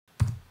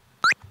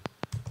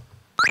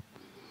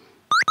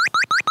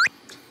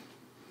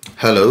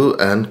Hello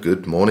and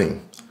good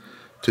morning.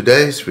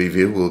 Today's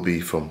review will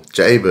be from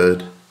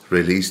Q-Bert,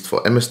 released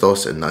for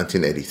MS-DOS in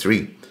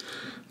 1983.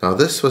 Now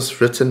this was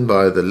written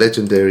by the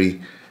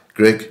legendary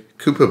Greg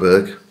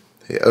Kuperberg.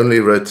 He only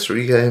wrote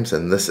 3 games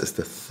and this is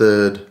the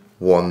 3rd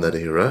one that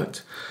he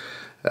wrote.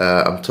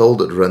 I'm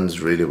told it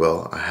runs really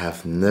well. I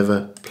have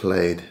never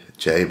played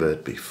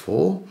Q-Bert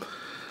before.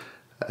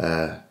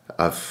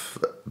 I've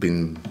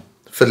been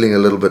fiddling a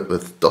little bit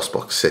with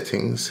DOSBox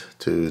settings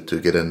to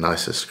get a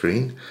nicer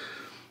screen.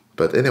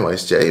 But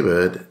anyways,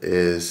 Q-Bert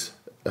is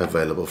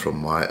available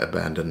from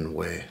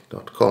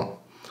myabandonware.com.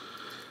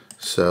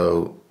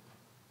 So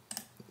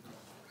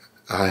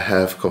I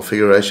have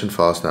configuration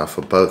files now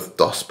for both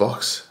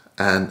DOSBox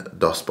and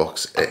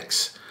DOSBox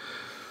X.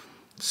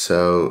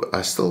 So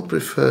I still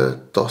prefer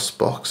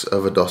DOSBox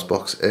over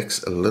DOSBox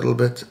X a little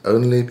bit,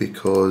 only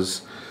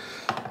because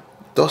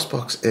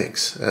DOSBox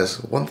X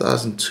has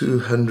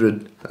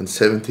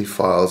 1270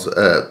 files,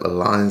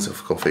 lines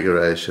of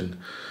configuration,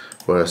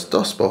 whereas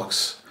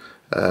DOSBox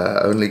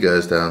only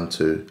goes down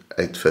to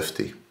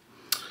 850.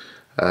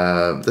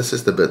 This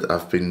is the bit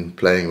I've been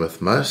playing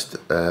with most.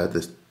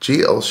 The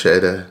GL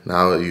shader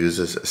now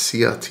uses a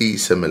CRT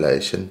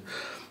simulation,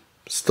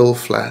 still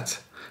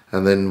flat,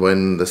 and then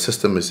when the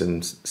system is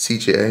in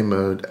CGA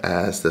mode,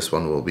 as this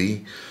one will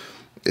be,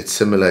 it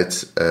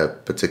simulates a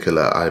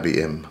particular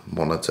IBM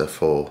monitor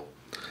for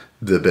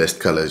the best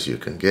colors you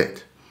can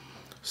get.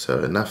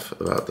 So enough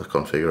about the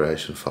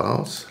configuration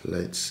files.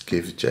 Let's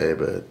give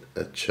Q-Bert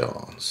a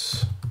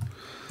chance.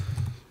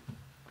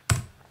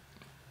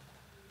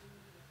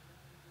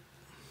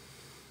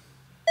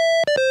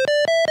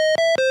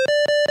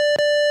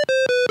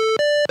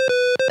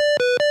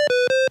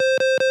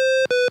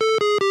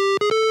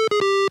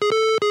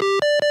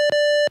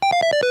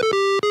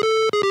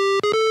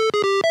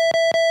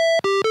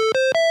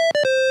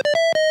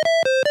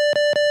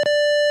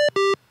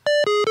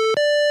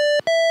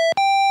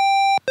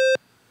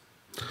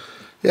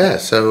 Yeah,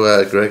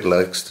 so Greg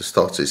likes to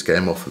start his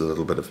game off with a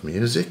little bit of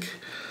music,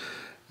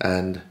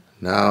 and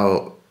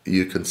now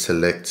you can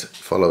select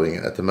following.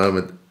 At the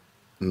moment,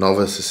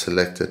 novice is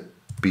selected,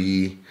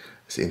 B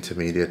is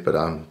intermediate, but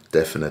I'm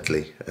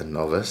definitely a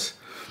novice.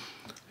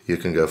 You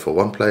can go for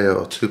 1 player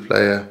or 2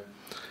 player,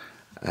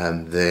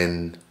 and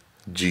then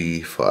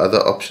G for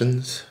other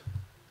options,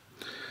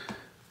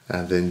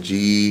 and then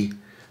G,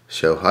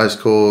 show high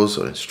scores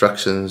or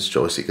instructions,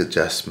 joystick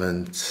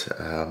adjustment.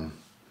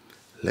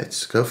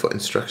 Let's go for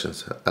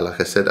instructions. Like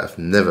I said, I've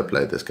never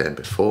played this game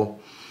before.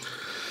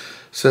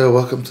 So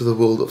welcome to the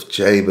world of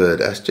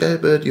Q-Bert. As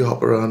Q-Bert, you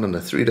hop around on a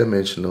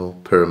 3-dimensional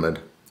pyramid.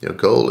 Your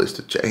goal is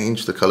to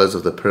change the colors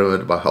of the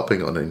pyramid by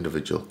hopping on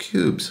individual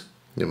cubes.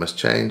 You must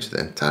change the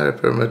entire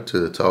pyramid to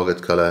the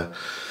target color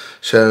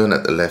shown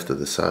at the left of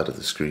the side of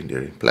the screen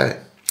during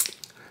play,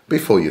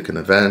 before you can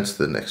advance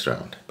to the next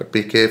round. But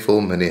be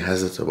careful, many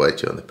hazards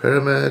await you on the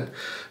pyramid.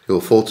 You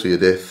will fall to your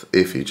death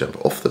if you jump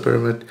off the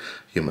pyramid.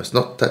 You must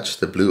not touch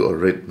the blue or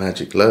red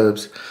magic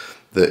globes,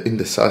 the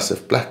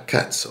indecisive black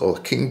cats, or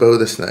Kingbo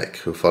the snake,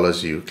 who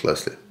follows you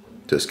closely.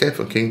 To escape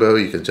from Kingbo,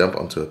 you can jump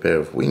onto a pair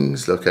of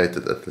wings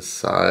located at the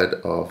side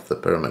of the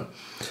pyramid.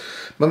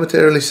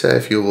 Momentarily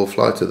safe, you will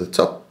fly to the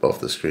top of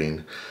the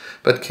screen,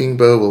 but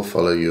Kingbo will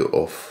follow you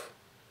off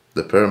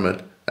the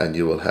pyramid and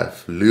you will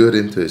have lured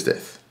him to his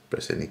death.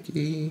 Press any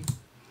key.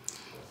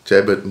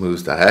 Q-Bert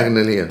moves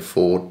diagonally in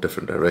 4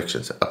 different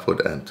directions, upward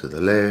and to the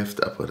left,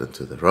 upward and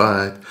to the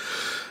right.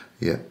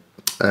 Yeah.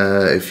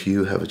 If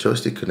you have a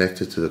joystick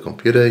connected to the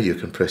computer, you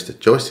can press the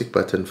joystick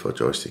button for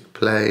joystick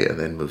play and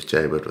then move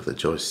Q-Bert with the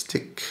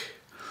joystick.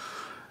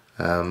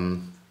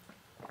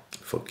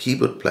 For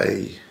keyboard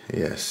play,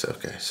 yes,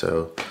 okay,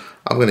 so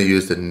I'm going to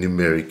use the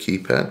numeric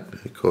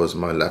keypad because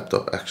my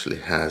laptop actually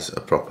has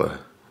a proper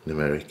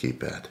numeric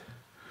keypad,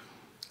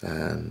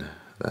 and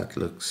that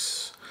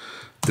looks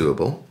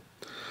doable.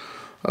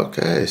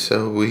 Okay,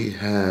 so we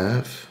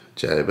have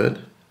Q-Bert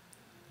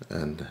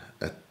and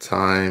a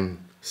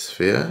time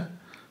sphere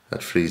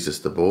that freezes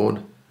the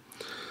board,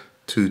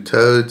 2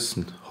 toads,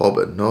 hob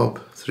and knob,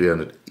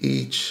 300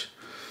 each,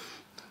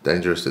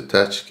 dangerous to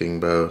touch,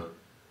 Kingbo,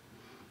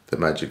 the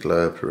magic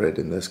globe, red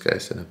in this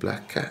case, and a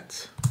black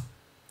cat.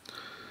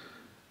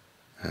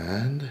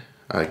 And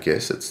I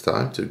guess it's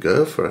time to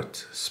go for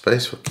it.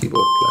 Space for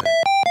keyboard play.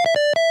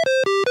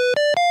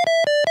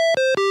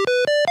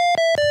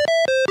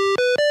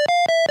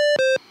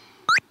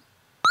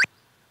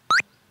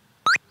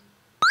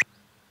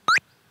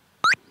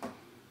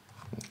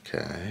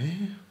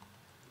 Okay,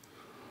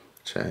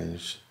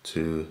 change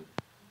to,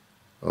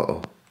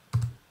 uh-oh.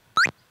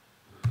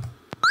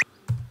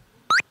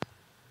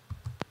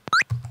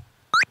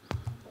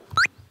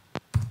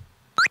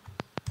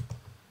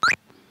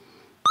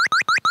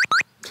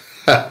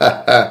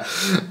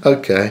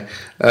 Okay,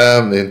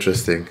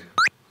 interesting.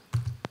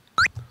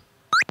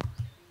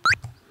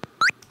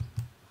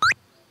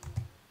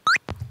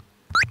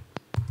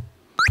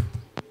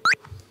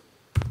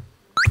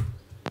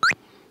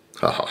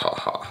 Ha ha ha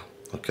ha,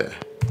 okay.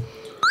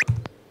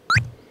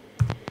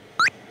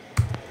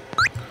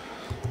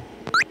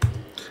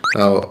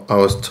 Now, I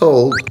was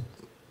told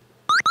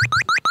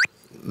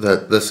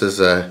that this is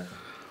a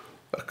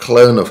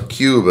clone of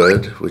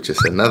Q-Bert, which is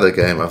another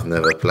game I've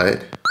never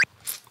played.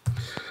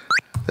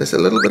 There's a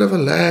little bit of a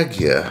lag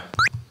here.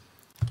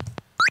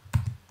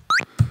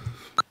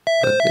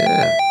 But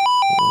yeah,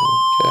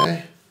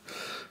 okay.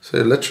 So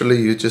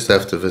literally you just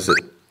have to visit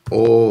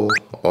all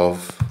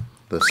of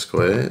the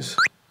squares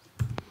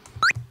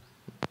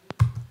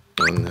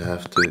and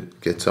have to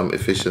get some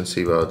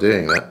efficiency while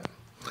doing that.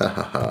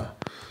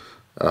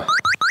 Okay.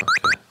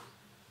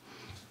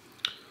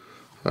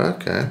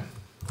 Okay.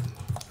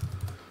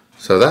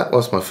 So that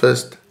was my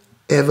first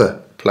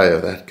ever play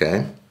of that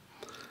game.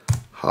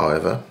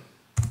 However,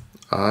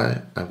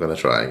 I am going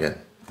to try again.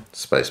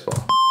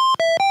 Spacebar.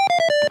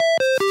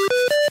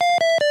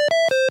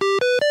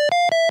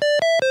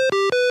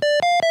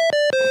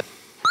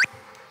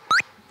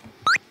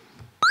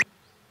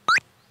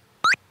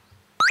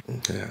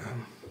 Yeah.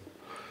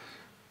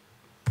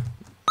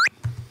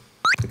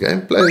 The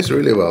game plays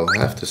really well, I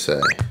have to say.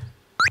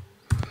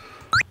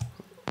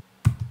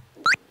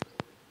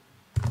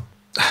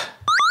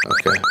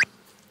 Okay.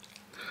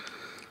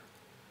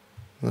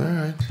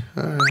 Alright,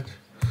 alright.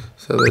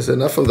 So there's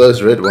enough of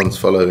those red ones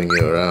following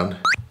you around.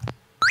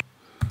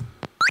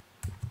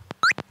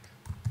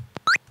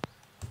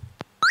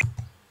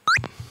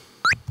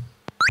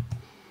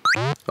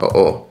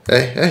 Oh,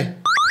 hey, hey.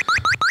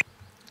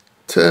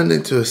 Turned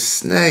into a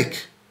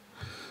snake.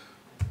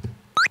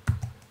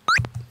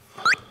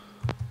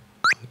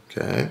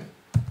 Okay.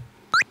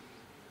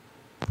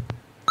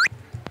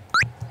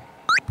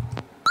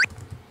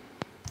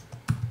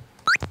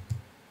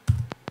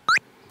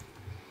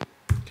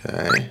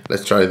 Okay,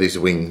 let's try these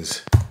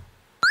wings.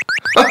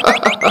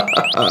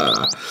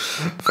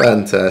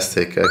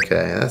 Fantastic,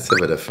 okay, that's a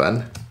bit of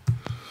fun.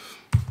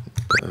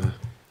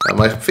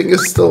 My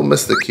fingers still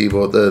miss the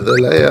keyboard, the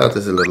layout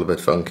is a little bit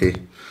funky.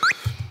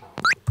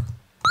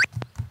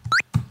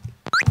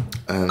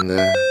 And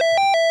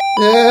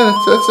yeah,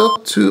 that's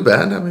not too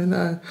bad, I mean,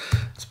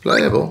 it's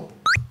playable.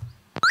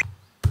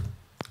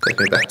 Take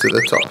me back to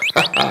the top.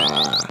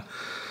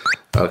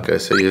 Okay,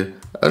 so you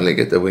only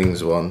get the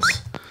wings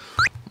once.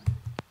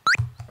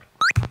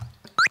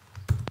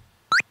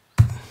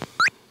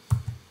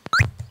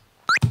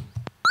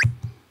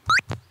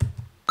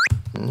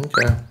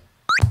 Okay.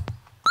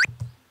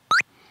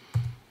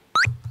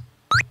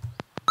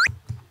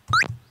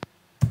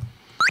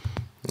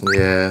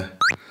 Yeah,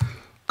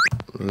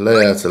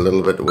 layout's a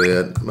little bit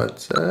weird,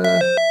 but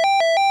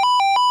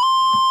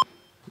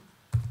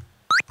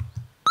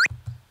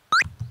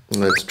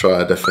let's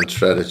try a different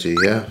strategy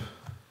here.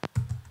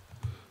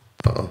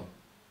 Uh-oh.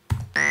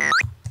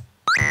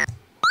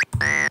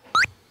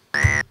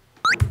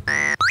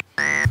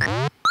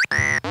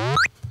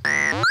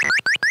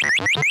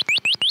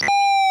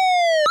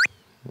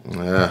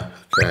 Yeah,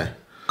 okay.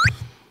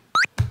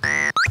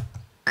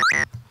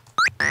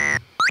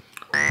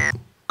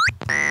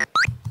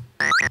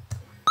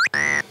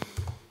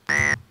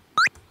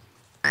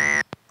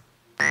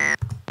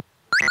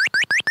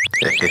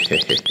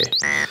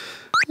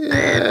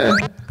 Yeah.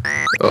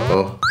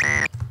 Uh-oh.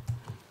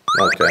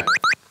 Okay.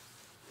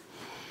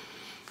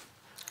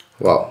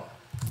 Well,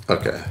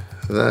 okay.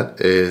 That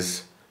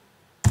is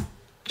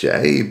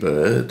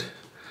J-Bird,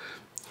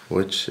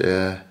 which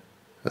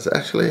is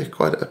actually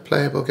quite a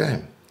playable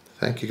game.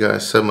 Thank you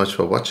guys so much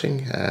for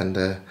watching,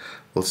 and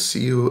we'll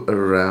see you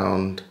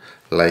around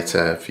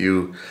later. If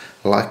you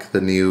like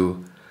the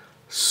new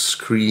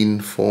screen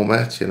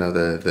format, you know,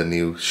 the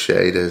new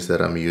shaders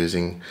that I'm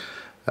using,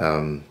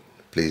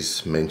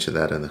 please mention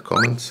that in the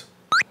comments.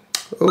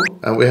 Oh,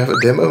 and we have a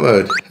demo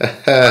mode.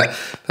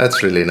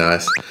 That's really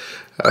nice.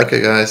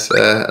 Okay guys,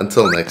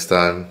 until next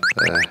time,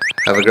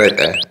 have a great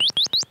day.